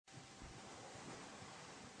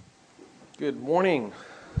Good morning.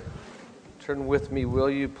 Turn with me, will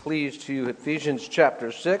you please, to Ephesians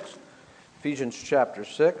chapter 6. Ephesians chapter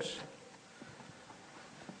 6.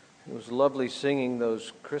 It was lovely singing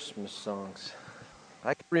those Christmas songs.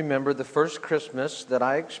 I can remember the first Christmas that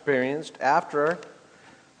I experienced after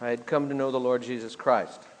I had come to know the Lord Jesus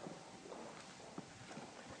Christ.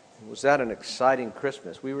 Was that an exciting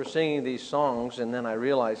Christmas? We were singing these songs, and then I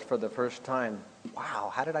realized for the first time,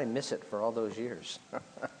 wow, how did I miss it for all those years?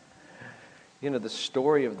 You know, the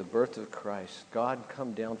story of the birth of Christ, God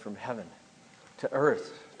come down from heaven to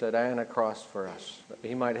earth to die on a cross for us, that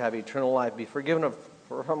He might have eternal life, be forgiven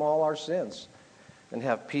from all our sins, and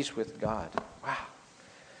have peace with God. Wow.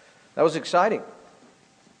 That was exciting.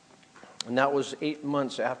 And that was 8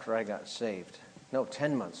 months after I got saved. No,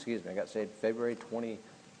 10 months, excuse me. I got saved February 26th,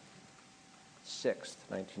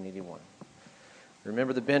 1981.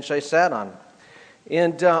 Remember the bench I sat on.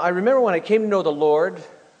 And I remember when I came to know the Lord,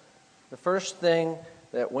 the first thing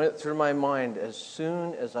that went through my mind as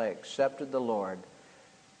soon as I accepted the Lord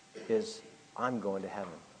is, I'm going to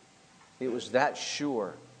heaven. It was that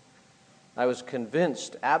sure. I was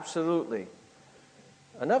convinced, absolutely,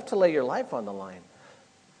 enough to lay your life on the line,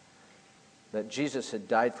 that Jesus had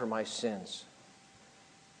died for my sins.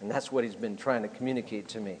 And that's what He's been trying to communicate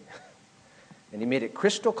to me. And He made it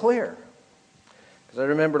crystal clear. Because I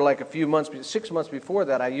remember like 6 months before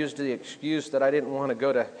that, I used the excuse that I didn't want to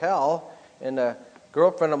go to hell. And a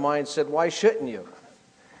girlfriend of mine said, why shouldn't you?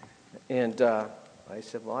 And I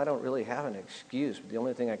said, well, I don't really have an excuse. But the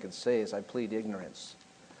only thing I can say is I plead ignorance.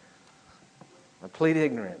 I plead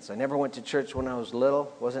ignorance. I never went to church when I was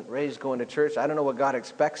little. Wasn't raised going to church. I don't know what God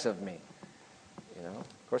expects of me. You know,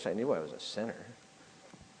 of course, I knew I was a sinner.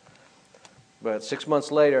 But 6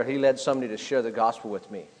 months later, He led somebody to share the gospel with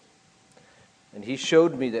me. And he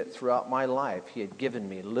showed me that throughout my life, He had given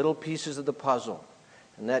me little pieces of the puzzle.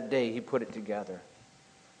 And that day, He put it together.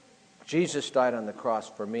 Jesus died on the cross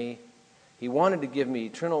for me. He wanted to give me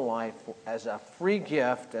eternal life as a free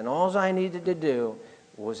gift. And all I needed to do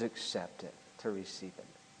was accept it, to receive it.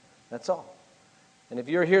 That's all. And if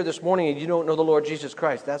you're here this morning and you don't know the Lord Jesus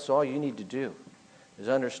Christ, that's all you need to do, is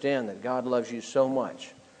understand that God loves you so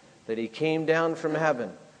much that He came down from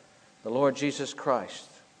heaven. The Lord Jesus Christ,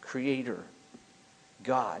 Creator,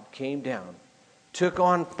 God, came down, took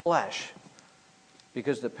on flesh,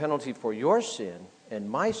 because the penalty for your sin and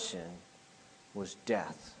my sin was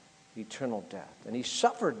death, eternal death. And He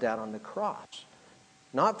suffered that on the cross,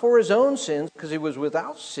 not for His own sins, because He was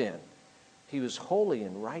without sin. He was holy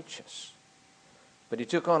and righteous. But He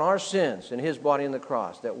took on our sins in His body on the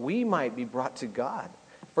cross, that we might be brought to God,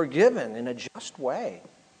 forgiven in a just way.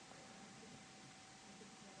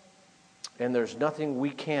 And there's nothing we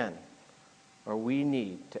can or we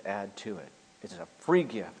need to add to it. It's a free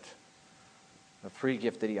gift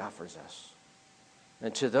that He offers us.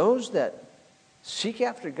 And to those that seek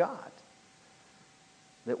after God,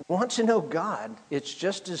 that want to know God, it's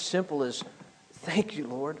just as simple as, thank you,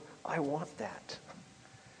 Lord, I want that.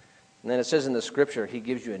 And then it says in the Scripture, He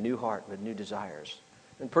gives you a new heart with new desires.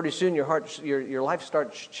 And pretty soon your life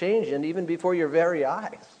starts changing even before your very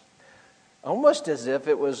eyes. Almost as if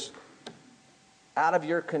it was out of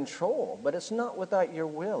your control, but it's not without your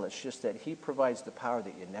will. It's just that He provides the power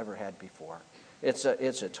that you never had before. It's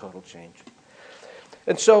a total change.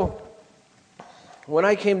 And so, when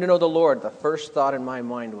I came to know the Lord, the first thought in my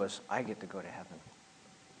mind was, I get to go to heaven.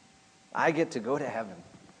 I get to go to heaven.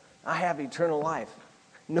 I have eternal life.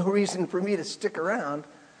 No reason for me to stick around.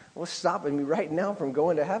 What's stopping me right now from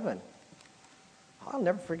going to heaven? I'll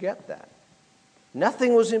never forget that.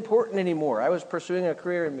 Nothing was important anymore. I was pursuing a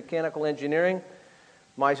career in mechanical engineering.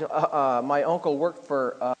 My uncle worked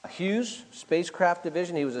for Hughes Spacecraft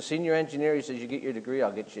Division. He was a senior engineer. He says, you get your degree,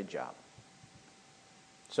 I'll get you a job.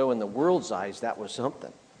 So in the world's eyes, that was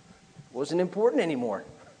something. It wasn't important anymore.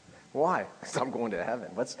 Why? Because I'm going to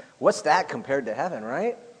heaven. What's that compared to heaven,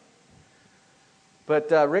 right?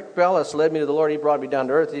 But Rick Bellis led me to the Lord. He brought me down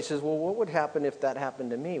to earth. He says, well, what would happen if that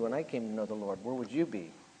happened to me when I came to know the Lord? Where would you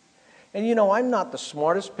be? And you know, I'm not the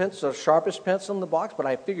smartest pencil, the sharpest pencil in the box, but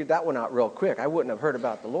I figured that one out real quick. I wouldn't have heard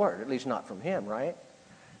about the Lord, at least not from Him, right?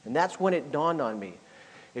 And that's when it dawned on me.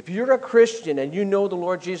 If you're a Christian and you know the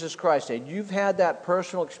Lord Jesus Christ and you've had that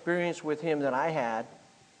personal experience with Him that I had,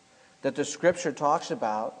 that the Scripture talks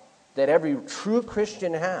about, that every true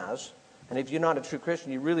Christian has, and if you're not a true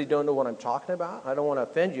Christian, you really don't know what I'm talking about. I don't want to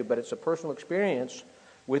offend you, but it's a personal experience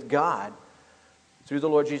with God through the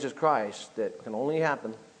Lord Jesus Christ that can only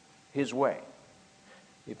happen His way.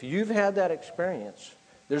 If you've had that experience,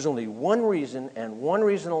 there's only one reason and one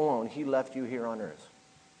reason alone He left you here on earth.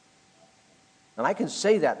 And I can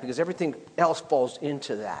say that because everything else falls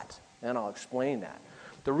into that. And I'll explain that.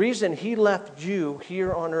 The reason he left you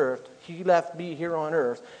here on earth, he left me here on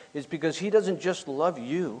earth, is because he doesn't just love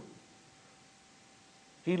you.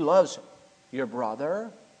 He loves your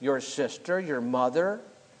brother, your sister, your mother,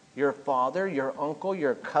 your father, your uncle,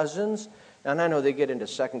 your cousins. And I know they get into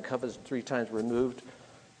second cousins 3 times removed,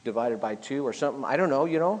 divided by 2 or something. I don't know,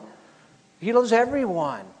 you know. He loves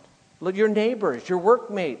everyone. Your neighbors, your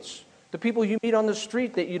workmates, the people you meet on the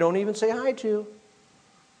street that you don't even say hi to.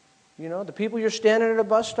 You know, the people you're standing at a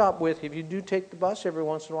bus stop with, if you do take the bus every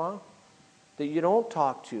once in a while, that you don't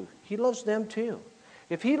talk to. He loves them too.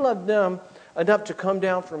 If he loved them enough to come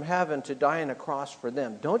down from heaven to die on a cross for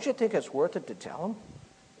them, don't you think it's worth it to tell them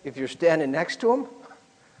if you're standing next to him?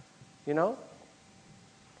 You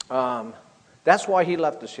know? That's why he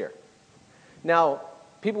left us here. Now,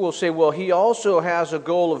 people will say, well, he also has a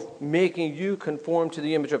goal of making you conform to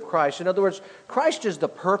the image of Christ. In other words, Christ is the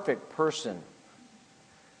perfect person.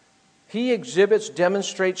 He exhibits,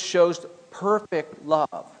 demonstrates, shows perfect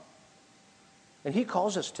love. And he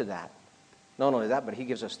calls us to that. Not only that, but he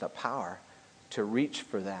gives us the power to reach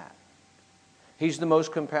for that. He's the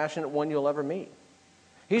most compassionate one you'll ever meet.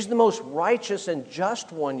 He's the most righteous and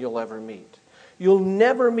just one you'll ever meet. You'll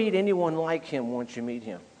never meet anyone like him once you meet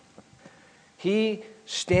him. He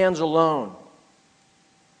stands alone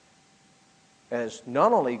as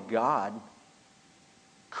not only God,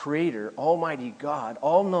 Creator, Almighty God,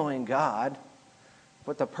 all-knowing God,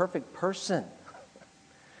 but the perfect person.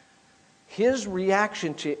 His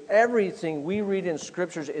reaction to everything we read in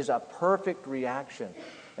Scriptures is a perfect reaction.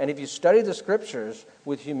 And if you study the Scriptures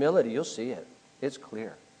with humility, you'll see it. It's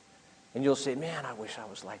clear. And you'll say, man, I wish I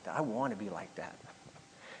was like that. I want to be like that.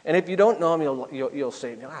 And if you don't know him, you'll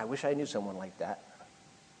say, man, I wish I knew someone like that.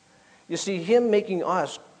 You see, him making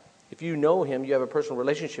us, if you know him, you have a personal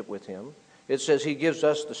relationship with him. It says he gives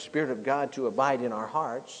us the Spirit of God to abide in our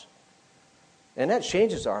hearts. And that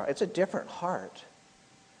changes it's a different heart.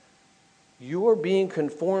 You're being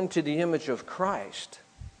conformed to the image of Christ.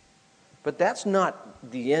 But that's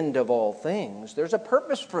not the end of all things. There's a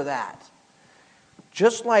purpose for that.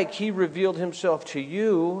 Just like he revealed himself to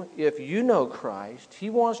you, if you know Christ, he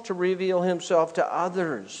wants to reveal himself to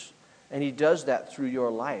others. And he does that through your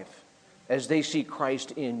life as they see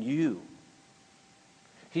Christ in you.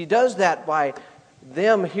 He does that by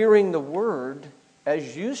them hearing the Word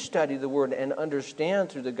as you study the Word and understand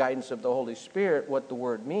through the guidance of the Holy Spirit what the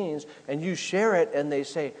Word means, and you share it and they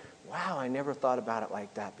say, wow, I never thought about it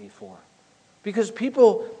like that before. Because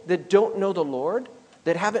people that don't know the Lord,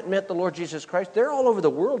 that haven't met the Lord Jesus Christ, they're all over the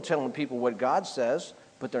world telling people what God says,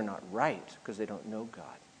 but they're not right because they don't know God.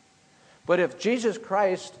 But if Jesus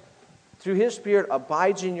Christ, through his Spirit,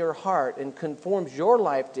 abides in your heart and conforms your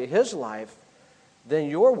life to his life, then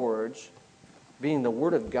your words, being the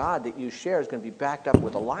Word of God that you share, is going to be backed up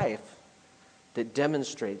with a life that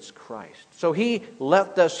demonstrates Christ. So he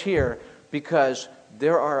left us here because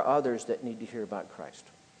there are others that need to hear about Christ.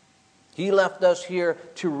 He left us here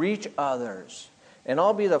to reach others. And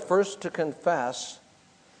I'll be the first to confess,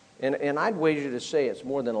 and I'd wager to say it's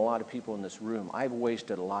more than a lot of people in this room. I've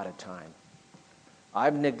wasted a lot of time.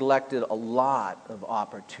 I've neglected a lot of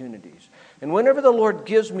opportunities. And whenever the Lord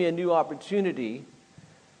gives me a new opportunity,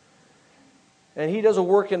 and he does a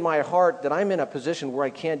work in my heart that I'm in a position where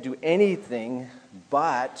I can't do anything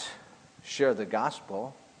but share the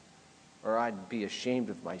gospel, or I'd be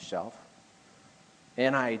ashamed of myself,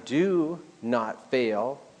 and I do not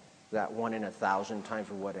fail that 1 in 1,000 times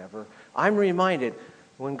or whatever, I'm reminded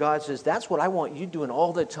when God says, that's what I want you doing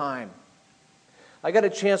all the time. I got a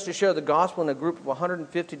chance to share the gospel in a group of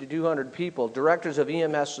 150 to 200 people, directors of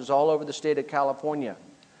EMSs all over the state of California,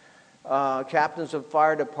 captains of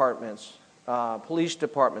fire departments, police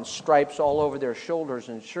departments, stripes all over their shoulders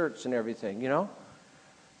and shirts and everything, you know.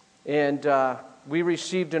 And we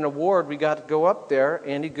received an award. We got to go up there,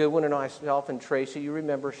 Andy Goodwin and myself and Tracy. You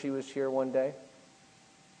remember she was here one day.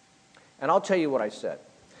 And I'll tell you what I said.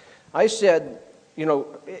 I said, you know,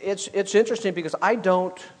 it's interesting because I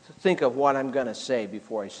don't think of what I'm going to say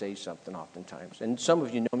before I say something oftentimes. And some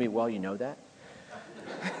of you know me well, you know that.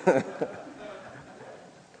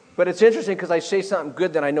 But it's interesting because I say something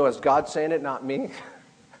good that I know is God saying it, not me.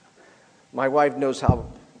 My wife knows how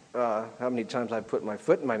many times I've put my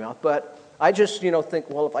foot in my mouth. But I just, think,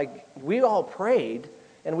 well, we all prayed,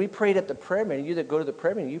 and we prayed at the prayer meeting. You that go to the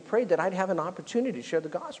prayer meeting, you prayed that I'd have an opportunity to share the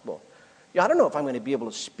gospel. Yeah, I don't know if I'm going to be able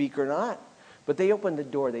to speak or not. But they opened the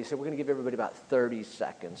door. They said, we're going to give everybody about 30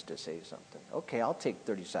 seconds to say something. Okay, I'll take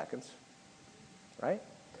 30 seconds. Right?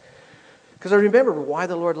 Because I remember why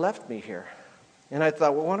the Lord left me here. And I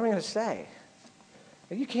thought, well, what am I going to say?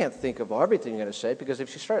 You can't think of everything you're going to say, because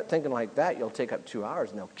if you start thinking like that, you'll take up 2 hours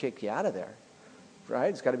and they'll kick you out of there. Right?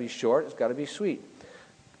 It's got to be short. It's got to be sweet.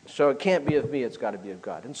 So it can't be of me. It's got to be of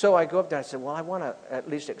God. And so I go up there and I said, well, I want to at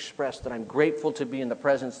least express that I'm grateful to be in the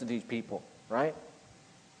presence of these people. Right?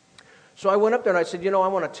 So I went up there and I said, I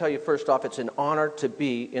want to tell you first off, it's an honor to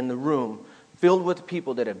be in the room filled with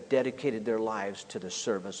people that have dedicated their lives to the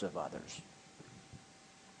service of others.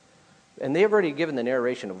 And they've already given the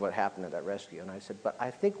narration of what happened at that rescue. And I said, but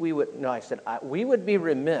I think we would be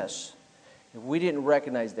remiss if we didn't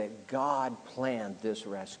recognize that God planned this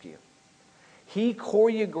rescue. He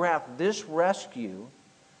choreographed this rescue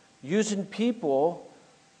using people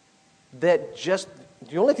that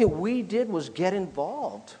the only thing we did was get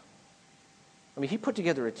involved. I mean, he put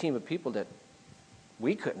together a team of people that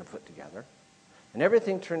we couldn't have put together. And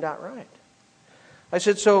everything turned out right. I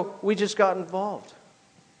said, so we just got involved.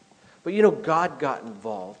 But God got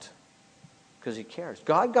involved because he cares.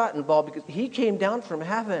 God got involved because he came down from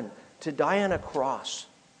heaven to die on a cross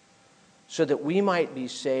so that we might be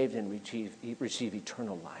saved and receive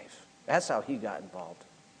eternal life. That's how he got involved.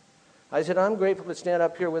 I said, I'm grateful to stand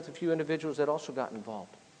up here with a few individuals that also got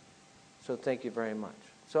involved. So thank you very much.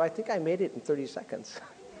 So I think I made it in 30 seconds.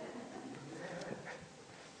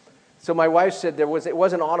 So my wife said it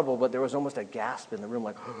wasn't audible, but there was almost a gasp in the room,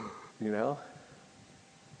 like,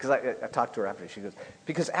 Because I talked to her after. She goes,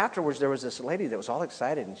 because afterwards there was this lady that was all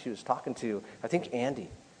excited, and she was talking to, I think, Andy.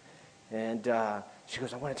 And she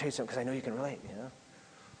goes, I want to tell you something because I know you can relate, And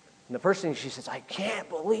the first thing she says, I can't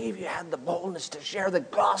believe you had the boldness to share the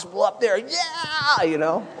gospel up there.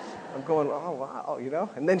 Yeah, I'm going, oh, wow,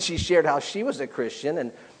 And then she shared how she was a Christian,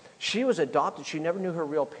 and she was adopted. She never knew her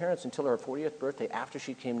real parents until her 40th birthday after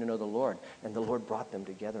she came to know the Lord. And the Lord brought them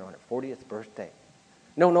together on her 40th birthday.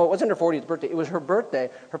 No, it wasn't her 40th birthday. It was her birthday,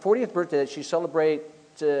 her 40th birthday that she celebrated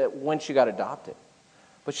when she got adopted.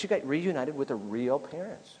 But she got reunited with her real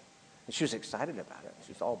parents. And she was excited about it.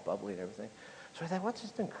 She was all bubbly and everything. So I thought, what's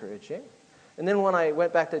just encouraging? And then when I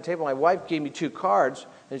went back to the table, my wife gave me 2 cards,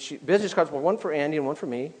 and business cards, one for Andy and one for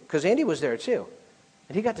me, because Andy was there too.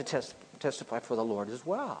 And he got to testify for the Lord as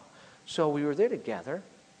well. So we were there together,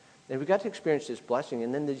 and we got to experience this blessing.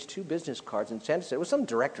 And then these 2 business cards, and Santa said, it was some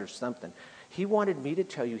director or something. He wanted me to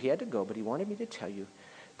tell you, he had to go, but he wanted me to tell you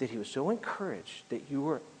that he was so encouraged that you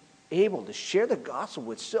were able to share the gospel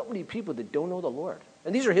with so many people that don't know the Lord.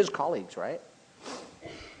 And these are his colleagues, right?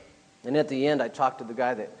 And at the end, I talked to the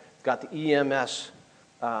guy that got the EMS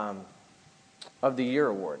of the Year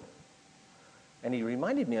award. And he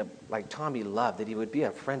reminded me of, like, Tommy Love, that he would be a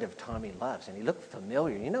friend of Tommy Love's. And he looked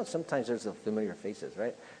familiar. Sometimes there's the familiar faces,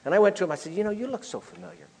 right? And I went to him, I said, you look so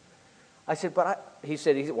familiar. I said, he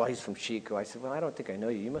said, he's from Chico. I said, well, I don't think I know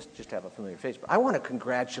you. You must just have a familiar face. But I want to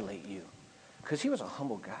congratulate you. Because he was a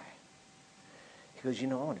humble guy. He goes, I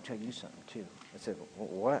want to tell you something, too. I said, well,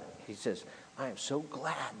 what? He says, I am so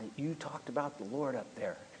glad that you talked about the Lord up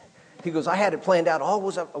there. He goes, I had it planned out.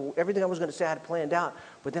 Everything I was going to say I had it planned out.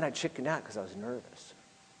 But then I chickened out because I was nervous.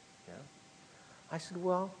 I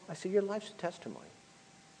said, your life's a testimony.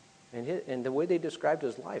 And the way they described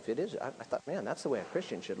his life, it is. I thought, man, that's the way a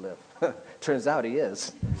Christian should live. Turns out he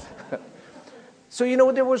is. So,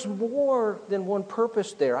 there was more than one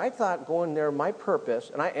purpose there. I thought going there, my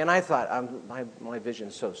purpose, and I thought, my vision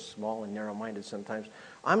is so small and narrow-minded sometimes.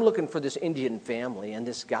 I'm looking for this Indian family and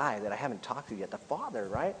this guy that I haven't talked to yet, the father,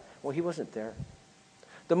 right? Well, he wasn't there.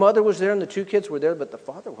 The mother was there and the 2 kids were there, but the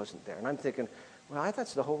father wasn't there. And I'm thinking,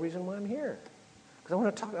 that's the whole reason why I'm here. Because I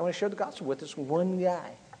want to share the gospel with this one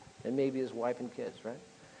guy and maybe his wife and kids, right?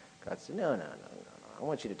 God said, no. I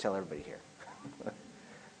want you to tell everybody here.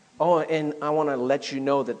 Oh, and I want to let you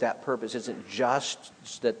know that purpose isn't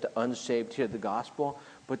just that the unsaved hear the gospel,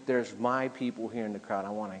 but there's my people here in the crowd. I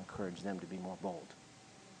want to encourage them to be more bold.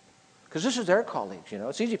 Because this is their colleagues,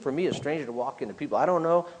 It's easy for me, a stranger, to walk into people I don't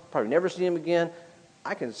know, probably never see them again.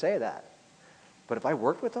 I can say that. But if I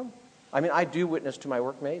worked with them, I do witness to my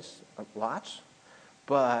workmates, lots,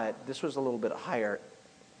 but this was a little bit higher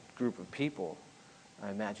group of people,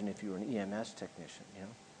 I imagine, if you were an EMS technician,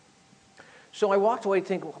 So I walked away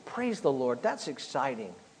thinking, well, praise the Lord, that's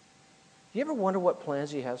exciting. You ever wonder what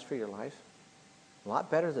plans he has for your life? A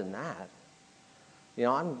lot better than that.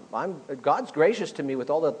 God's gracious to me with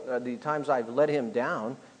all the times I've let him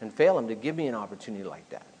down and fail him to give me an opportunity like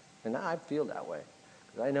that. And I feel that way.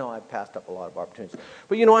 Because I know I've passed up a lot of opportunities.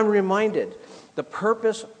 But I'm reminded, the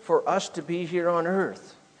purpose for us to be here on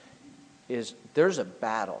earth is there's a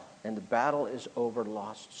battle. And the battle is over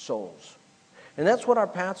lost souls. And that's what our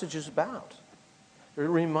passage is about. They're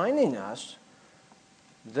reminding us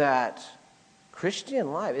that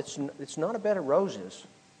Christian life, it's not a bed of roses.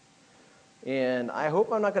 And I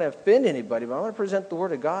hope I'm not going to offend anybody, but I want to present the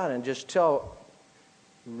Word of God and just tell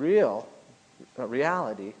reality,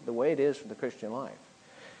 the way it is for the Christian life.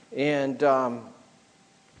 And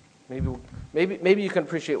maybe you can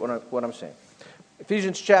appreciate what I'm saying.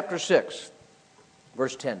 Ephesians chapter 6,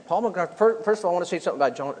 verse 10. Paul MacArthur. First of all, I want to say something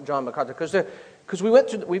about John MacArthur, because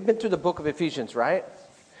we've been through the book of Ephesians, right?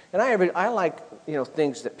 And I like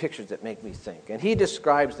pictures that make me think. And he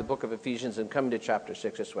describes the book of Ephesians and coming to chapter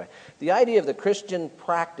 6 this way. The idea of the Christian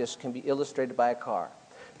practice can be illustrated by a car.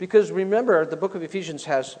 Because remember, the book of Ephesians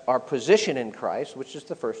has our position in Christ, which is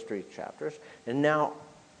the first 3 chapters, and now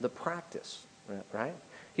the practice, right?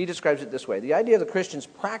 He describes it this way. The idea of the Christian's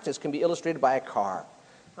practice can be illustrated by a car.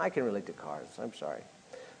 I can relate to cars. I'm sorry.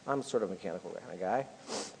 I'm sort of a mechanical kind of guy.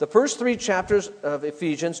 The first 3 chapters of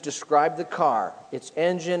Ephesians describe the car, its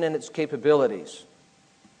engine, and its capabilities.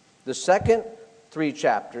 The second 3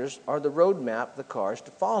 chapters are the roadmap the car is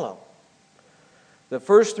to follow. The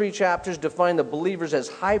first 3 chapters define the believers as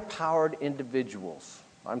high-powered individuals.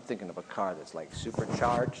 I'm thinking of a car that's like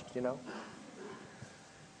supercharged,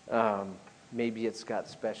 Maybe it's got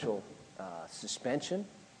special suspension.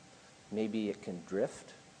 Maybe it can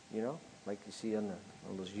drift, like you see on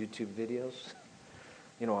those YouTube videos.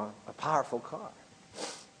 A powerful car.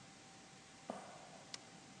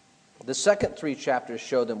 The second 3 chapters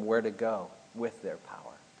show them where to go with their power.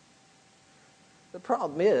 The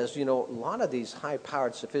problem is, a lot of these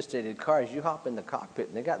high-powered, sophisticated cars, you hop in the cockpit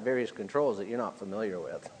and they got various controls that you're not familiar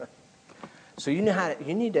with. So you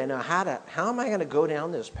need to know how am I going to go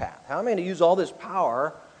down this path? How am I going to use all this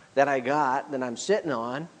power that I got, that I'm sitting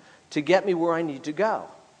on, to get me where I need to go,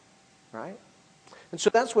 right? And so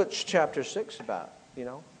that's what chapter 6 is about,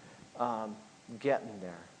 getting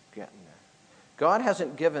there. God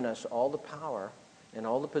hasn't given us all the power and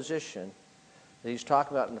all the position that he's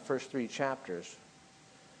talking about in the first 3 chapters,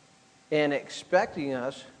 and expecting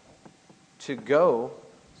us to go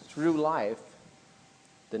through life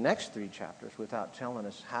the next 3 chapters without telling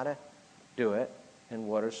us how to do it and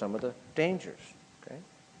what are some of the dangers. Okay?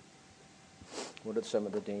 What are some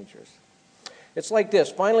of the dangers? It's like this.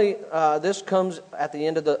 Finally, this comes at the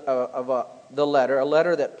end of the letter, a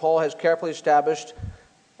letter that Paul has carefully established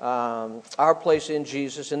our place in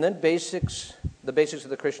Jesus, and then the basics of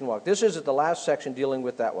the Christian walk. This is the last section dealing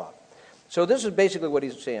with that walk. So this is basically what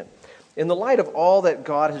he's saying. In the light of all that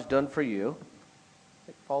God has done for you,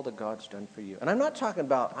 all that God's done for you. And I'm not talking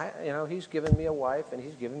about, he's given me a wife, and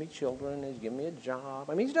he's given me children, and he's given me a job.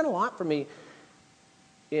 I mean, he's done a lot for me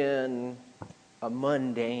in a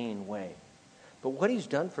mundane way. But what he's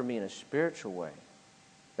done for me in a spiritual way,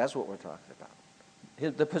 that's what we're talking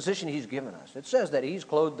about. The position he's given us. It says that he's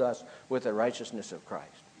clothed us with the righteousness of Christ.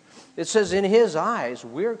 It says in his eyes,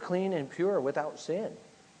 we're clean and pure without sin.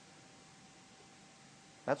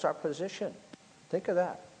 That's our position. Think of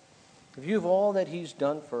that. In view of all that he's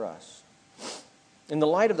done for us, in the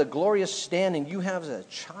light of the glorious standing you have as a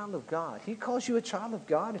child of God. He calls you a child of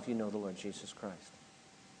God if you know the Lord Jesus Christ.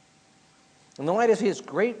 In the light of his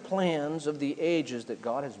great plans of the ages that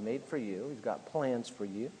God has made for you, he's got plans for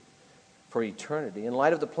you for eternity. In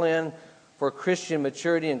light of the plan for Christian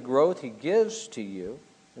maturity and growth he gives to you,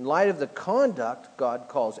 in light of the conduct God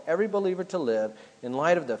calls every believer to live, in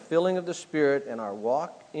light of the filling of the Spirit and our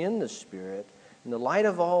walk in the Spirit, in the light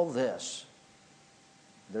of all this,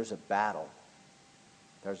 there's a battle.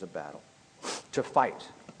 There's a battle to fight.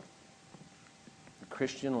 The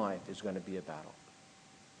Christian life is going to be a battle.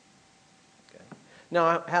 Okay?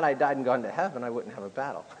 Now, had I died and gone to heaven, I wouldn't have a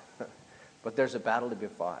battle. But there's a battle to be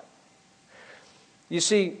fought. You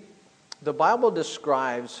see, the Bible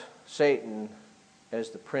describes Satan as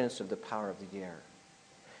the prince of the power of the air.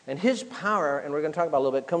 And his power, and we're going to talk about it a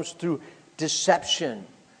little bit, comes through deception.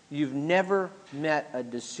 You've never met a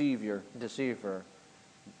deceiver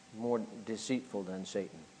more deceitful than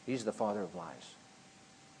Satan. He's the father of lies.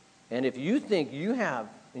 And if you think you have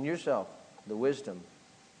in yourself the wisdom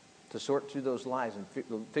to sort through those lies and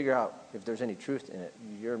figure out if there's any truth in it,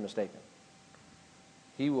 you're mistaken.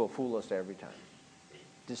 He will fool us every time.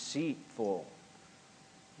 Deceitful.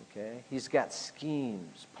 Okay? He's got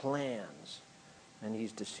schemes, plans, and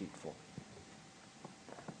he's deceitful.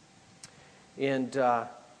 And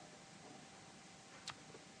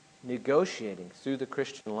negotiating through the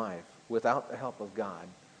Christian life without the help of God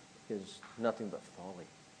is nothing but folly.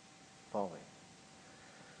 Folly.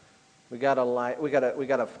 We got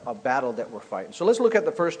a battle that we're fighting. So let's look at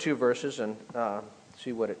the first 2 verses and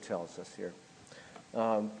see what it tells us here.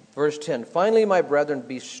 Verse 10, finally, my brethren,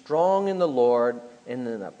 be strong in the Lord and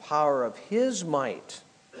in the power of his might.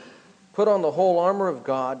 Put on the whole armor of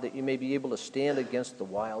God that you may be able to stand against the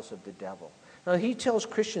wiles of the devil. Now, he tells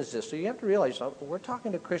Christians this, so you have to realize we're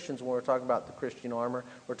talking to Christians when we're talking about the Christian armor.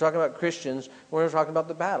 We're talking about Christians when we're talking about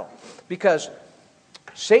the battle. Because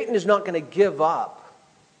Satan is not going to give up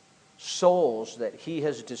souls that he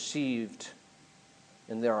has deceived,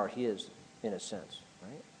 and there are his, in a sense,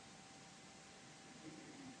 right?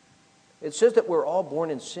 It says that we're all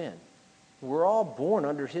born in sin. We're all born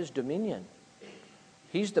under his dominion.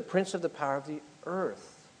 He's the prince of the power of the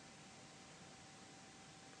earth.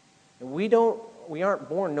 And we aren't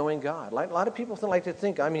born knowing God. Like, a lot of people like to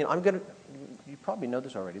think, you probably know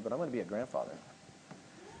this already, but I'm going to be a grandfather.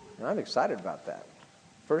 And I'm excited about that.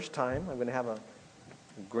 First time I'm going to have a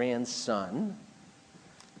grandson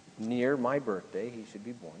near my birthday. He should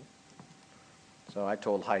be born. So I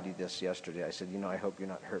told Heidi this yesterday. I said, I hope you're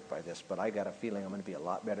not hurt by this, but I got a feeling I'm going to be a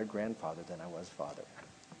lot better grandfather than I was father.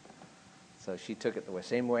 So she took it the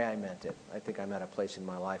same way I meant it. I think I'm at a place in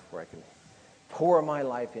my life where I can pour my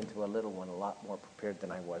life into a little one a lot more prepared than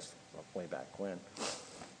I was way back when.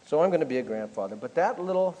 So I'm going to be a grandfather. But that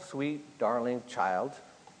little sweet, darling child,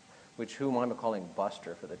 whom I'm calling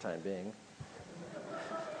Buster for the time being,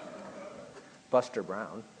 Buster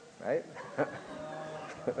Brown, right?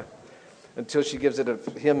 Until she gives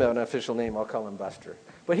him an official name, I'll call him Buster.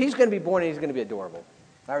 But he's going to be born and he's going to be adorable.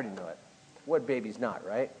 I already know it. What baby's not,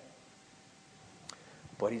 right?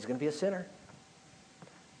 But he's going to be a sinner.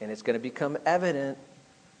 And it's going to become evident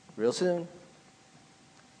real soon.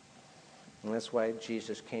 And that's why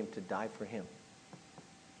Jesus came to die for him.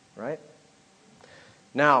 Right?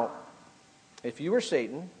 Now, if you were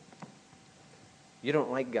Satan, you don't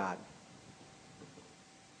like God.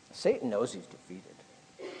 Satan knows he's defeated.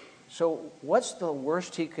 So what's the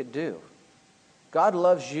worst he could do? God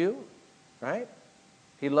loves you, right?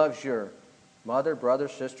 He loves your mother, brother,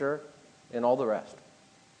 sister, and all the rest.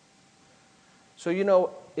 So,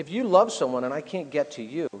 if you love someone and I can't get to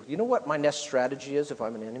you, you know what my next strategy is if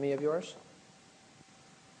I'm an enemy of yours?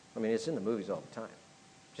 It's in the movies all the time.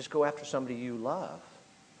 Just go after somebody you love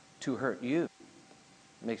to hurt you.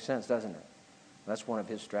 Makes sense, doesn't it? That's one of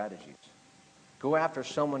his strategies. Go after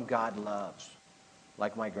someone God loves,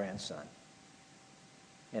 like my grandson,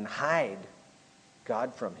 and hide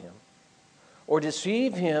God from him. Or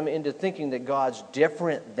deceive him into thinking that God's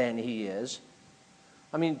different than he is.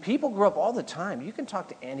 People grow up all the time. You can talk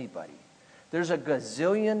to anybody. There's a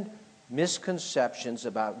gazillion misconceptions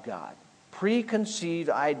about God. Preconceived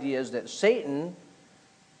ideas that Satan,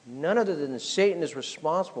 none other than Satan, is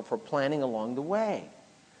responsible for planning along the way.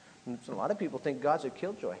 And a lot of people think God's a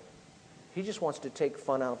killjoy. He just wants to take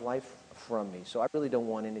fun out of life from me, so I really don't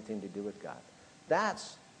want anything to do with God.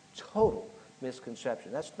 That's total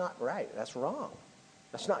misconception. That's not right. That's wrong.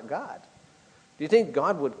 That's not God. Do you think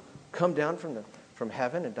God would come down from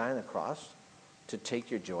heaven and die on the cross to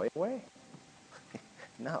take your joy away?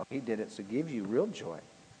 No, he did it to give you real joy.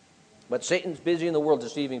 But Satan's busy in the world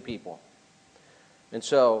deceiving people. And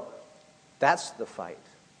so that's the fight.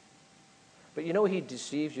 But he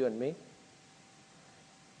deceives you and me.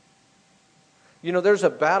 There's a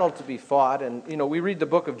battle to be fought, and we read the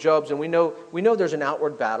book of Job, and we know there's an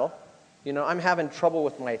outward battle. I'm having trouble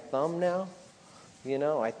with my thumb now.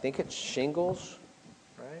 I think it's shingles,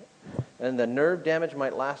 right? And the nerve damage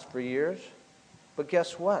might last for years. But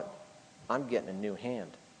guess what? I'm getting a new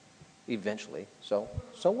hand eventually. So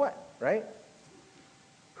what, right?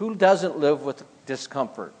 Who doesn't live with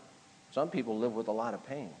discomfort? Some people live with a lot of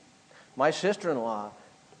pain. My sister-in-law,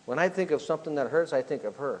 when I think of something that hurts, I think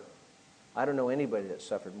of her. I don't know anybody that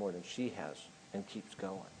suffered more than she has and keeps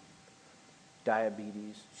going.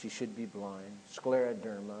 Diabetes, she should be blind,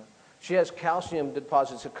 scleroderma. She has calcium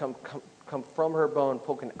deposits that come from her bone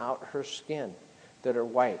poking out her skin that are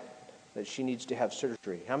white, that she needs to have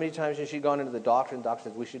surgery. How many times has she gone into the doctor and the doctor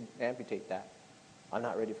says, we should amputate that? I'm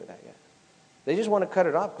not ready for that yet. They just want to cut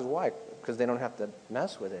it off because why? Because they don't have to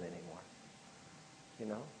mess with it anymore.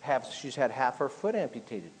 She's had half her foot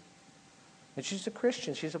amputated. And she's a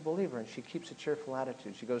Christian, she's a believer, and she keeps a cheerful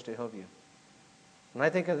attitude. She goes to Hillview. When I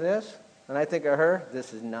think of this, and I think of her,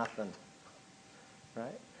 this is nothing.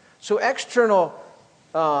 Right? So external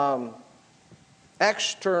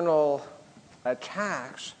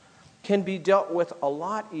attacks can be dealt with a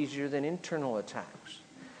lot easier than internal attacks.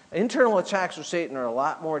 Internal attacks of Satan are a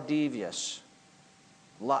lot more devious.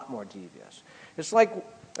 A lot more devious. It's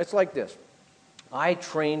like this. I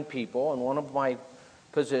train people, and one of my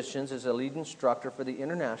positions as a lead instructor for the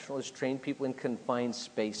International is train people in confined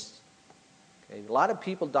space. Okay? A lot of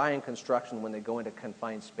people die in construction when they go into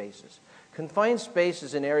confined spaces. Confined space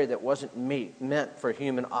is an area that wasn't meant for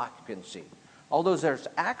human occupancy, although there's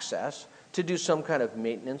access to do some kind of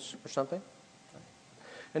maintenance or something.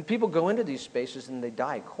 And people go into these spaces and they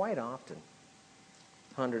die quite often.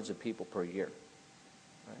 hundreds of people per year.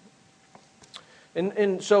 Right?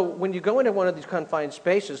 And so when you go into one of these confined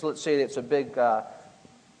spaces, let's say it's a big, a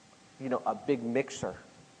big mixer,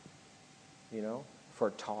 for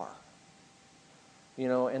tar,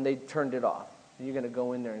 and they turned it off. And you're going to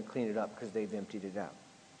go in there and clean it up because they've emptied it out.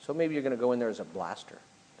 So maybe you're going to go in there as a blaster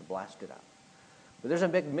to blast it out. But there's a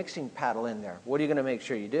big mixing paddle in there. What are you going to make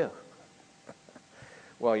sure you do?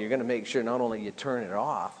 Well, you're going to make sure not only you turn it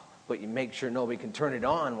off, but you make sure nobody can turn it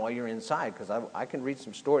on while you're inside. Because I can read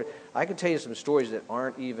some stories. I can tell you some stories that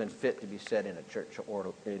aren't even fit to be said in a church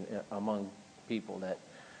or among people that,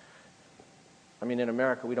 in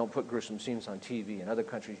America, we don't put gruesome scenes on TV. In other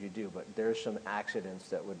countries, you do. But there's some accidents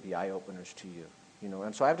that would be eye-openers to you.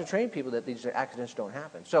 And so I have to train people that these accidents don't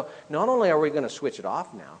happen. So not only are we going to switch it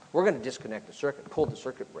off now, we're going to disconnect the circuit, pull the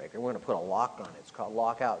circuit breaker. We're going to put a lock on it. It's called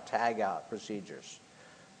lockout, tag-out procedures.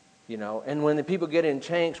 And when the people get in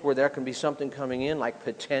tanks where there can be something coming in, like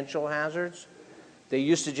potential hazards, they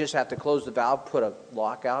used to just have to close the valve, put a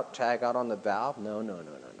lockout, tag-out on the valve. No.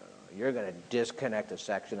 You're going to disconnect a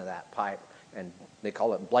section of that pipe, and they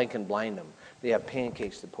call it blank and blind them. They have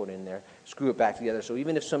pancakes to put in there, screw it back together. So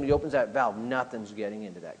even if somebody opens that valve, nothing's getting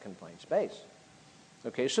into that confined space.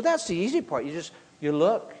 Okay, so that's the easy part. You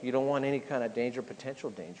look. You don't want any kind of danger,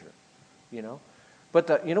 potential danger,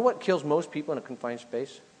 But you know what kills most people in a confined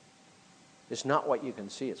space? It's not what you can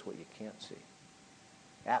see, it's what you can't see.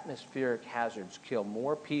 Atmospheric hazards kill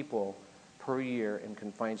more people per year in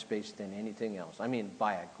confined space than anything else.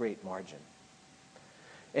 By a great margin.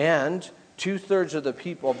 And 2/3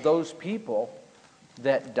 of those people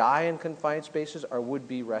that die in confined spaces are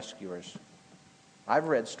would-be rescuers. I've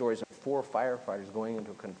read stories of 4 firefighters going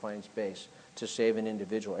into a confined space to save an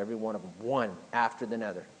individual. Every one of them, one after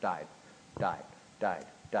another, died,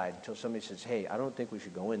 until somebody says, hey, I don't think we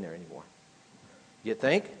should go in there anymore. You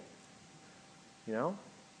think?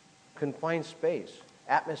 Confined space,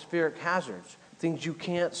 atmospheric hazards, things you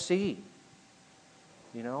can't see.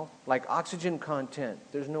 Like oxygen content.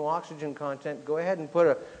 There's no oxygen content. Go ahead and put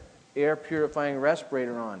a air purifying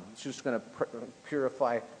respirator on. It's just going to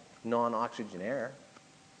purify non-oxygen air.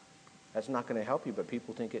 That's not going to help you, but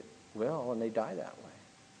people think it will, and they die that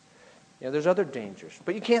way. There's other dangers,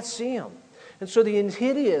 but you can't see them. And so the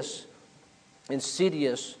insidious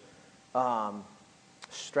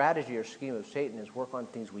strategy or scheme of Satan is work on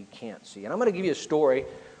things we can't see. And I'm going to give you a story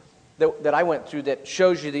that I went through that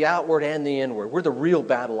shows you the outward and the inward. Where the real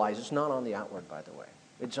battle lies. It's not on the outward, by the way.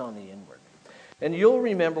 It's on the inward. And you'll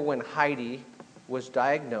remember when Heidi was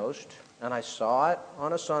diagnosed, and I saw it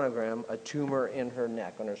on a sonogram, a tumor in her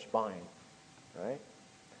neck, on her spine. Right?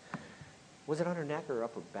 Was it on her neck or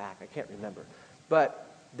upper back? I can't remember. But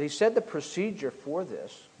they said the procedure for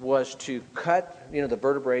this was to cut, the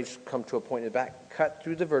vertebrae come to a point in the back, cut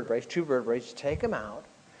through the vertebrae, 2 vertebrae, take them out.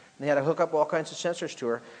 And they had to hook up all kinds of sensors to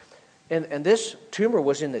her. And this tumor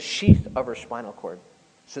was in the sheath of her spinal cord.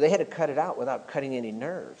 So they had to cut it out without cutting any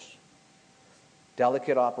nerves.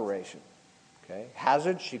 Delicate operation. Okay?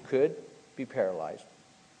 Hazard, she could be paralyzed,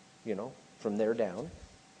 from there down.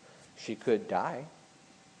 She could die.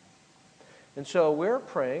 And so we're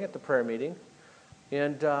praying at the prayer meeting.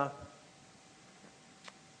 And I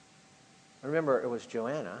remember it was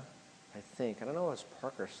Joanna, I think. I don't know if it was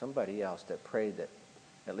Parker or somebody else that prayed that,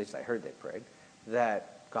 at least I heard they prayed,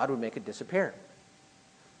 that God would make it disappear.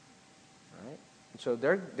 Right? And so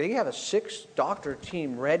they have a 6-doctor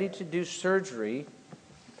team ready to do surgery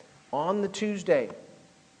on the Tuesday.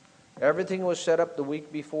 Everything was set up the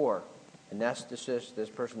week before. Anesthetist, this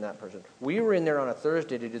person, that person. We were in there on a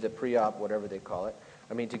Thursday to do the pre-op, whatever they call it.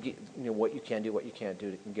 To get what you can do, what you can't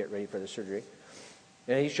do, and get ready for the surgery.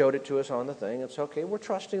 And he showed it to us on the thing. It's okay. We're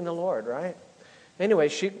trusting the Lord, right? Anyway,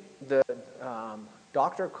 the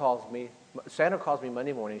doctor calls me. Sandra calls me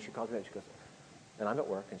Monday morning. She calls me and she goes, and I'm at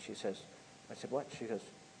work, and she says, I said, what? She goes,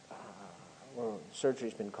 well,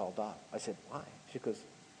 surgery's been called off. I said, why? She goes,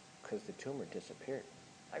 because the tumor disappeared.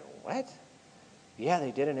 I go, what? Yeah,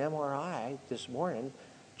 they did an MRI this morning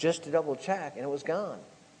just to double check, and it was gone.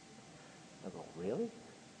 I go, really?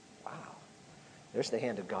 Wow. There's the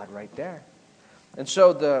hand of God right there. And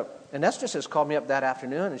so the anesthetist called me up that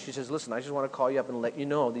afternoon, and she says, listen, I just want to call you up and let you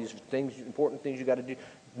know these things, important things you got to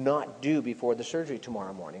not do before the surgery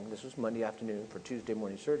tomorrow morning. This was Monday afternoon for Tuesday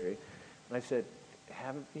morning surgery. And I said,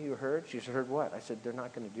 haven't you heard? She said, heard what? I said, they're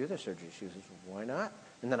not going to do the surgery. She says, why not?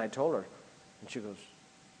 And then I told her, and she goes,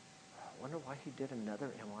 I wonder why he did another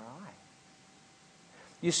MRI.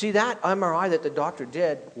 You see, that MRI that the doctor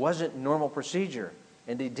did wasn't normal procedure,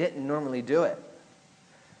 and they didn't normally do it.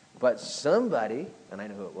 But somebody, and I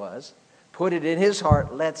know who it was, put it in his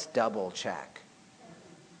heart, let's double check.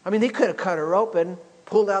 They could have cut her open,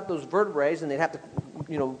 pulled out those vertebrae, and they'd have to,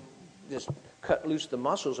 just cut loose the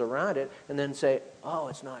muscles around it, and then say, oh,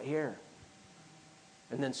 it's not here.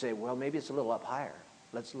 And then say, well, maybe it's a little up higher.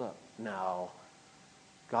 Let's look. No.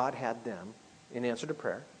 God had them, in answer to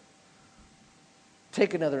prayer,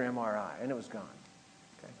 take another MRI, and it was gone.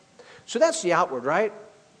 Okay? So that's the outward, right?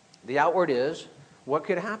 The outward is, what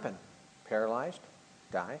could happen? Paralyzed,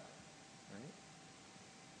 die. Right?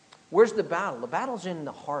 Where's the battle? The battle's in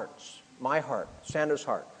the hearts. My heart, Sandra's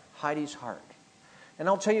heart, Heidi's heart. And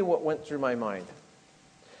I'll tell you what went through my mind.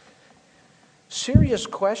 Serious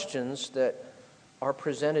questions that are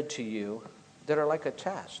presented to you that are like a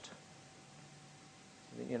test.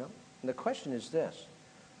 And the question is this.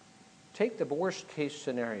 Take the worst case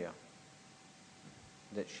scenario,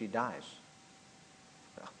 that she dies.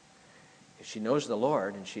 Well, if she knows the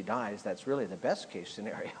Lord and she dies, that's really the best case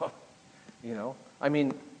scenario.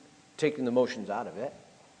 Taking the emotions out of it.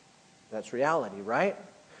 That's reality, right?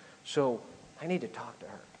 So I need to talk to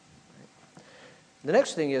her. Right? The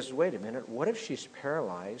next thing is, wait a minute, what if she's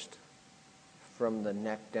paralyzed from the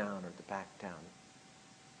neck down or the back down?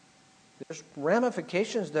 There's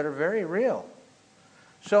ramifications that are very real.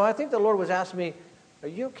 So I think the Lord was asking me, are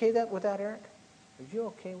you okay with that, Eric? Are you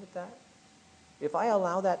okay with that? If I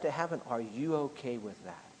allow that to happen, are you okay with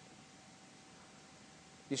that?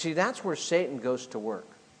 You see, that's where Satan goes to work.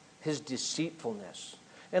 His deceitfulness.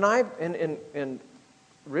 And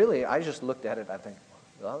really, I just looked at it, I think,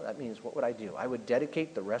 well, that means what would I do? I would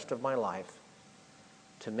dedicate the rest of my life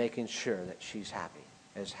to making sure that she's happy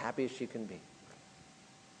as she can be.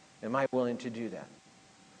 Am I willing to do that?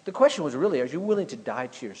 The question was really, are you willing to die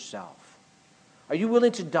to yourself? Are you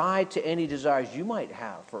willing to die to any desires you might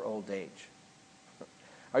have for old age?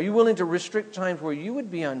 Are you willing to restrict times where you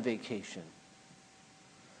would be on vacation?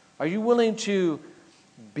 Are you willing to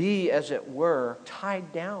be, as it were,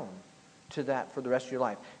 tied down to that for the rest of your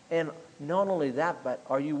life? And not only that, but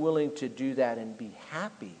are you willing to do that and be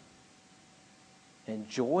happy and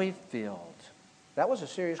joy-filled? That was a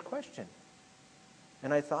serious question.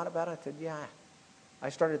 And I thought about it. I said, yeah. I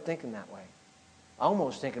started thinking that way.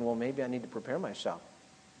 Almost thinking, well, maybe I need to prepare myself.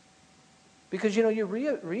 Because, you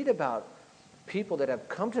read about people that have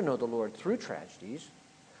come to know the Lord through tragedies,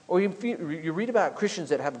 or you read about Christians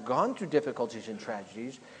that have gone through difficulties and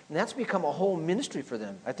tragedies, and that's become a whole ministry for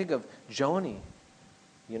them. I think of Joni,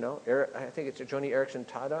 I think it's Joni Eareckson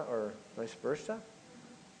Tada, or vice versa.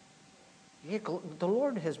 Yeah, the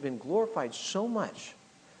Lord has been glorified so much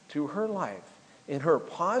through her life, in her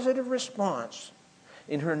positive response,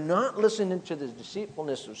 in her not listening to the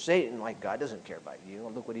deceitfulness of Satan, like God doesn't care about you,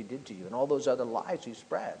 and look what he did to you, and all those other lies he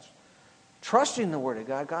spreads. Trusting the Word of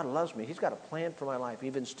God. God loves me. He's got a plan for my life,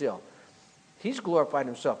 even still. He's glorified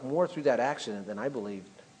himself more through that accident than I believe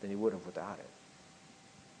than he would have without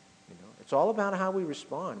it. It's all about how we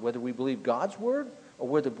respond, whether we believe God's Word or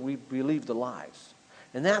whether we believe the lies.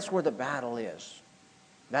 And that's where the battle is.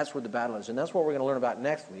 That's where the battle is. And that's what we're going to learn about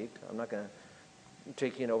next week. I'm not going to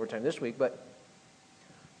take you in overtime this week, but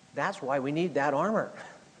that's why we need that armor.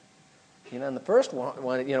 And the first one,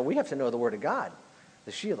 we have to know the Word of God,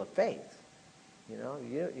 the shield of faith.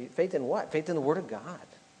 Faith in what? Faith in the Word of God.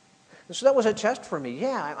 And so that was a test for me.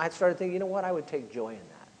 Yeah, I started thinking, I would take joy in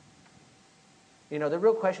that. The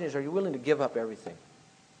real question is, are you willing to give up everything?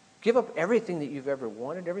 Give up everything that you've ever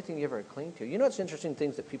wanted, everything you've ever clinged to. It's interesting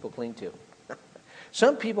things that people cling to.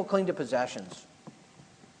 Some people cling to possessions.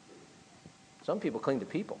 Some people cling to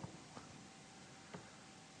people.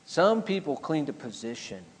 Some people cling to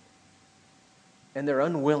position. And they're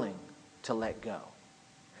unwilling to let go.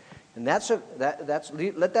 And let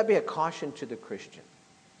that be a caution to the Christian.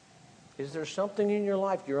 Is there something in your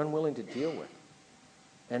life you're unwilling to deal with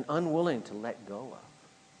and unwilling to let go of?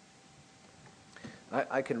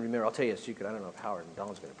 I can remember, I'll tell you a secret. I don't know if Howard and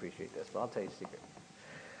Don's going to appreciate this, but I'll tell you a secret.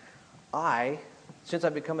 Since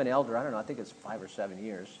I've become an elder, I think it's 5 or 7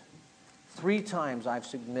 years, 3 times I've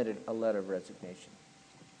submitted a letter of resignation.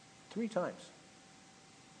 3 times.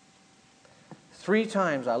 3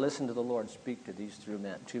 times I listened to the Lord speak to these 2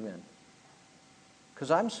 men. Because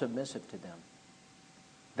I'm submissive to them.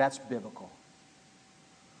 That's biblical.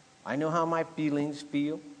 I know how my feelings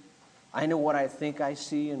feel. I know what I think I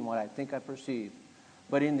see and what I think I perceive.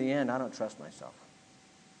 But in the end, I don't trust myself.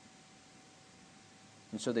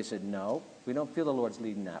 And so they said, no, we don't feel the Lord's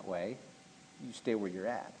leading that way. You stay where you're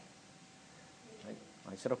at.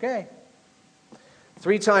 I said, okay.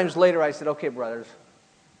 3 times later, I said, okay, brothers.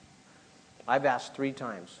 I've asked 3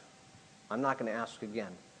 times. I'm not going to ask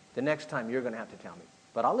again. The next time, you're going to have to tell me.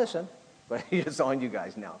 But I'll listen. But it's on you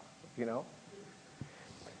guys now,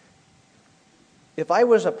 If I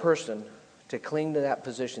was a person to cling to that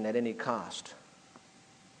position at any cost,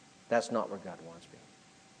 That's not where God wants me.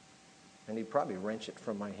 And he'd probably wrench it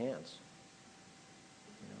from my hands.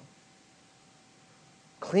 You know?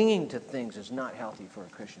 Clinging to things is not healthy for a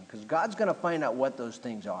Christian because God's going to find out what those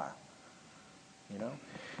things are.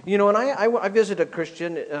 You know, and I visited a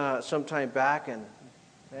Christian some time back, and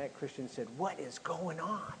that Christian said, "What is going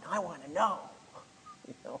on? I want to know."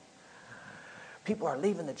 You know, people are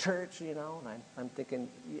leaving the church, you know, and I'm thinking,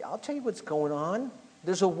 yeah, I'll tell you what's going on.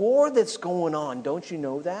 There's a war that's going on. Don't you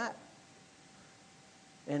know that?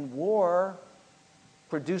 And war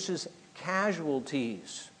produces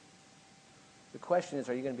casualties. The question is,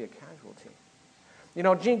 are you going to be a casualty? You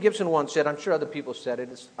know, Gene Gibson once said, I'm sure other people said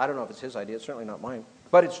it. I don't know if it's his idea. It's certainly not mine.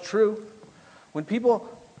 But it's true. When people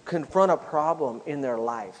confront a problem in their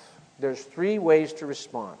life, there's 3 ways to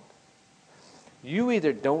respond. You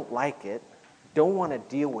either don't like it, don't want to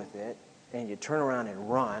deal with it, and you turn around and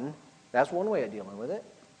run. That's one way of dealing with it.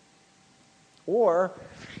 Or,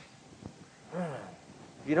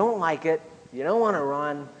 you don't like it, you don't want to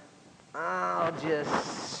run, I'll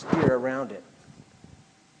just steer around it.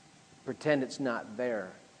 Pretend it's not there.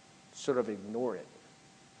 Sort of ignore it.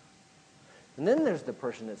 And then there's the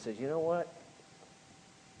person that says, you know what?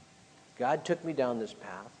 God took me down this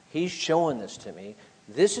path. He's showing this to me.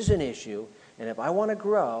 This is an issue. And if I want to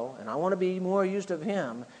grow, and I want to be more used of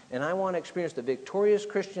Him, and I want to experience the victorious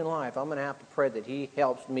Christian life, I'm going to have to pray that He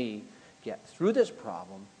helps me get through this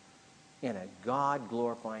problem in a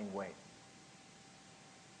God-glorifying way.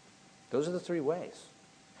 Those are the 3 ways.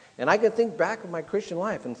 And I can think back of my Christian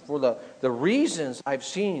life, and for the reasons I've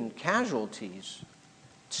seen casualties,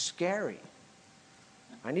 it's scary.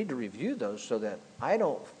 I need to review those so that I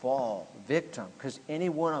don't fall victim, because any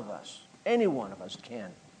one of us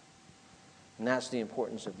can. And that's the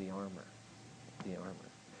importance of the armor. The armor.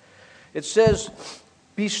 It says,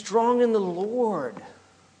 be strong in the Lord,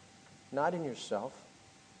 not in yourself,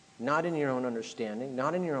 not in your own understanding,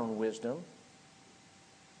 not in your own wisdom.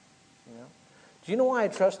 You know? Do you know why I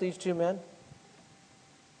trust these 2 men?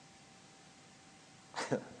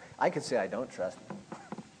 I could say I don't trust them.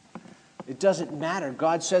 It doesn't matter.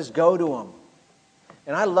 God says go to them.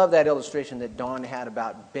 And I love that illustration that Don had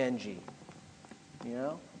about Benji. You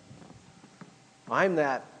know? I'm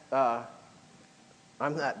that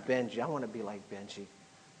Benji. I want to be like Benji.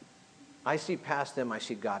 I see past them, I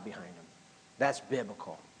see God behind them. That's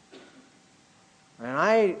biblical. And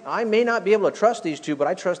I may not be able to trust these 2, but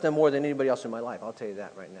I trust them more than anybody else in my life. I'll tell you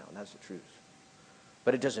that right now. And that's the truth.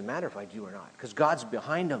 But it doesn't matter if I do or not, because God's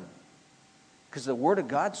behind them. Because the Word of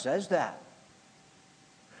God says that.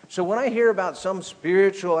 So when I hear about some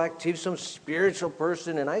spiritual activity, some spiritual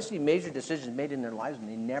person, and I see major decisions made in their lives and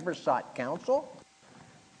they never sought counsel,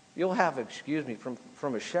 you'll have, excuse me,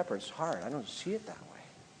 from a shepherd's heart. I don't see it that way.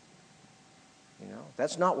 You know,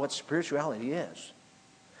 that's not what spirituality is.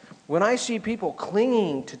 When I see people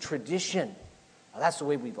clinging to tradition, well, that's the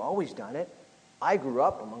way we've always done it. I grew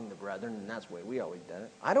up among the brethren, and that's the way we always done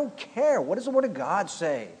it. I don't care. What does the Word of God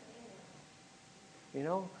say? You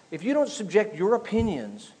know, if you don't subject your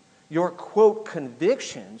opinions, your, quote,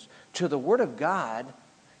 convictions to the Word of God,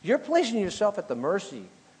 you're placing yourself at the mercy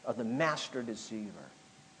of the master deceiver.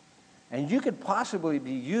 And you could possibly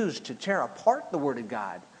be used to tear apart the Word of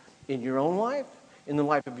God in your own life, in the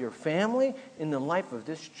life of your family, in the life of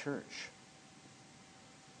this church.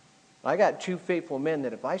 I got 2 faithful men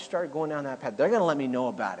that if I start going down that path, they're going to let me know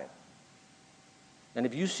about it. And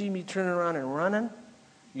if you see me turning around and running,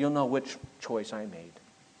 you'll know which choice I made.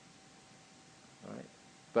 All right?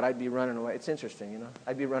 But I'd be running away. It's interesting, you know.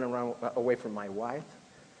 I'd be running away from my wife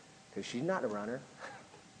because she's not a runner.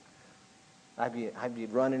 I'd be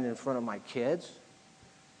running in front of my kids.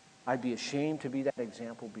 I'd be ashamed to be that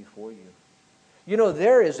example before you. You know,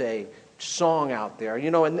 there is a song out there,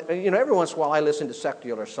 you know, and you know, every once in a while I listen to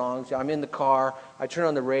secular songs. I'm in the car, I turn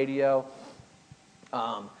on the radio.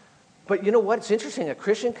 But you know what? It's interesting. A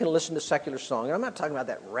Christian can listen to secular song. And I'm not talking about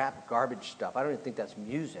that rap garbage stuff. I don't even think that's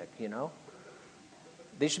music, you know.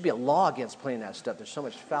 There should be a law against playing that stuff. There's so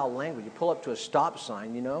much foul language. You pull up to a stop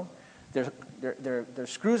sign, you know. Their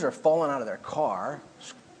screws are falling out of their car.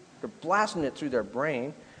 They're blasting it through their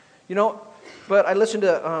brain. You know, but I listened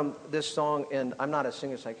to this song, and I'm not a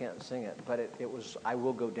singer, so I can't sing it. But it was, I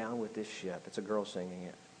Will Go Down with This Ship. It's a girl singing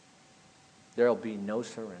it. There'll be no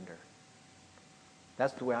surrender.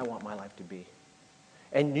 That's the way I want my life to be.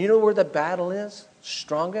 And you know where the battle is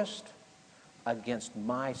strongest? Against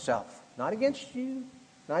myself. Not against you,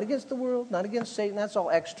 not against the world, not against Satan. That's all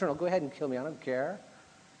external. Go ahead and kill me. I don't care.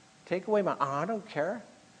 Take away my, I don't care.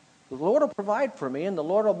 The Lord will provide for me, and the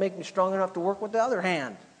Lord will make me strong enough to work with the other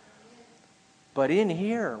hand. But in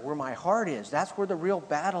here, where my heart is, that's where the real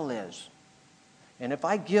battle is. And if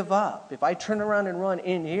I give up, if I turn around and run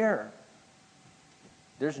in here,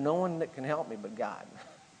 there's no one that can help me but God.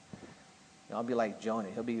 I'll be like Jonah.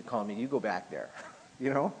 He'll be calling me, you go back there.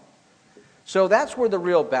 You know? So that's where the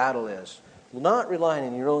real battle is. Not relying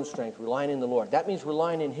on your own strength, relying in the Lord. That means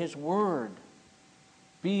relying in His Word.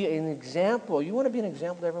 Be an example. You want to be an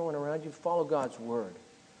example to everyone around you? Follow God's Word.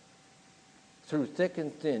 Through thick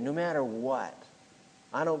and thin, no matter what.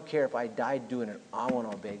 I don't care if I died doing it. I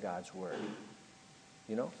want to obey God's Word.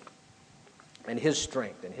 You know? And His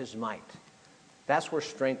strength and His might. That's where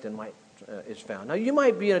strength and might is found. Now, you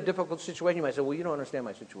might be in a difficult situation. You might say, well, you don't understand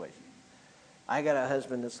my situation. I got a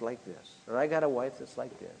husband that's like this. Or I got a wife that's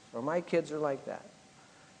like this. Or my kids are like that.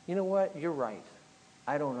 You know what? You're right.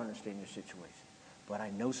 I don't understand your situation. But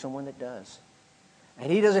I know someone that does.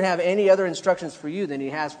 And He doesn't have any other instructions for you than He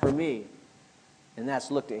has for me. And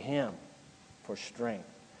that's look to Him for strength.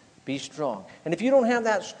 Be strong. And if you don't have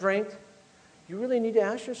that strength, you really need to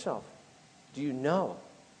ask yourself, do you know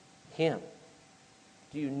Him?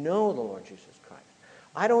 Do you know the Lord Jesus Christ?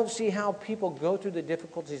 I don't see how people go through the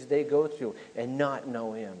difficulties they go through and not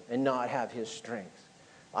know Him and not have His strength.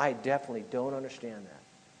 I definitely don't understand that.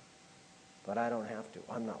 But I don't have to.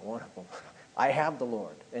 I'm not one of them. I have the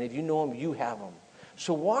Lord. And if you know Him, you have Him.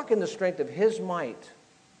 So walk in the strength of His might.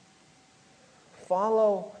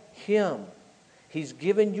 Follow Him. He's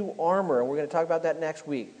given you armor, and we're going to talk about that next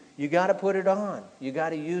week. You got to put it on. You got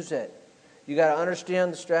to use it. You got to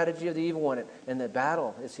understand the strategy of the evil one. And the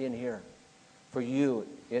battle is in here. For you,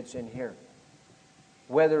 it's in here.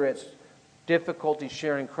 Whether it's difficulty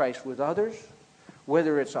sharing Christ with others,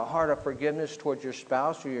 whether it's a heart of forgiveness towards your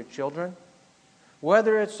spouse or your children,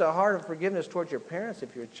 whether it's a heart of forgiveness towards your parents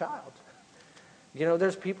if you're a child. You know,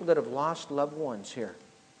 there's people that have lost loved ones here,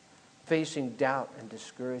 facing doubt and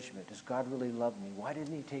discouragement. Does God really love me? Why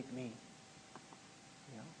didn't He take me?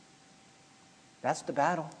 You know, that's the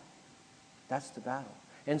battle. That's the battle.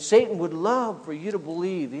 And Satan would love for you to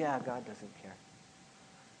believe, yeah, God doesn't care.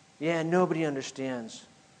 Yeah, nobody understands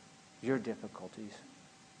your difficulties.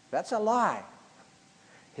 That's a lie.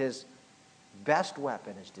 His best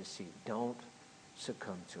weapon is deceit. Don't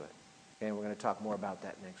succumb to it. Okay, we're going to talk more about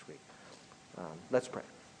that next week. Let's pray.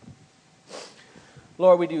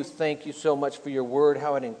 Lord, we do thank You so much for Your word,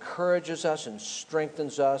 how it encourages us and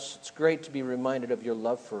strengthens us. It's great to be reminded of Your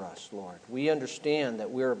love for us, Lord. We understand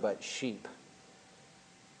that we're but sheep.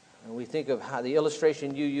 And we think of how the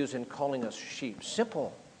illustration You use in calling us sheep,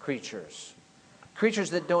 simple creatures, creatures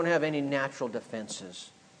that don't have any natural defenses,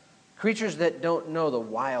 creatures that don't know the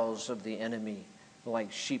wiles of the enemy,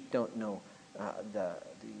 like sheep don't know the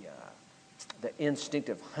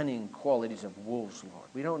instinctive hunting qualities of wolves, Lord.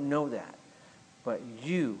 We don't know that, but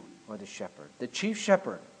You are the shepherd, the chief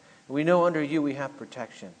shepherd. We know under You we have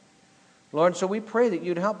protection. Lord, so we pray that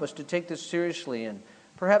You'd help us to take this seriously, and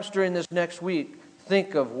perhaps during this next week,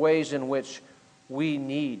 think of ways in which we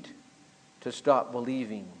need to stop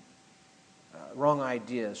believing wrong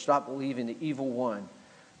ideas, stop believing the evil one,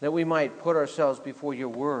 that we might put ourselves before Your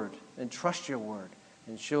word and trust Your word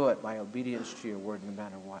and show it by obedience to Your word no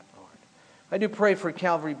matter what, Lord. I do pray for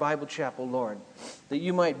Calvary Bible Chapel, Lord, that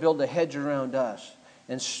You might build a hedge around us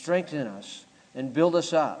and strengthen us and build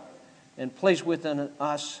us up and place within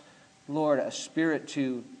us, Lord, a spirit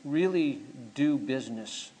to really do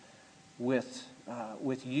business with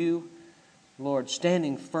You, Lord,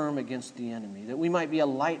 standing firm against the enemy, that we might be a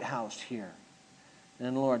lighthouse here.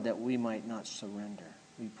 And Lord, that we might not surrender.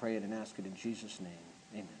 We pray it and ask it in Jesus' name.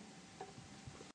 Amen.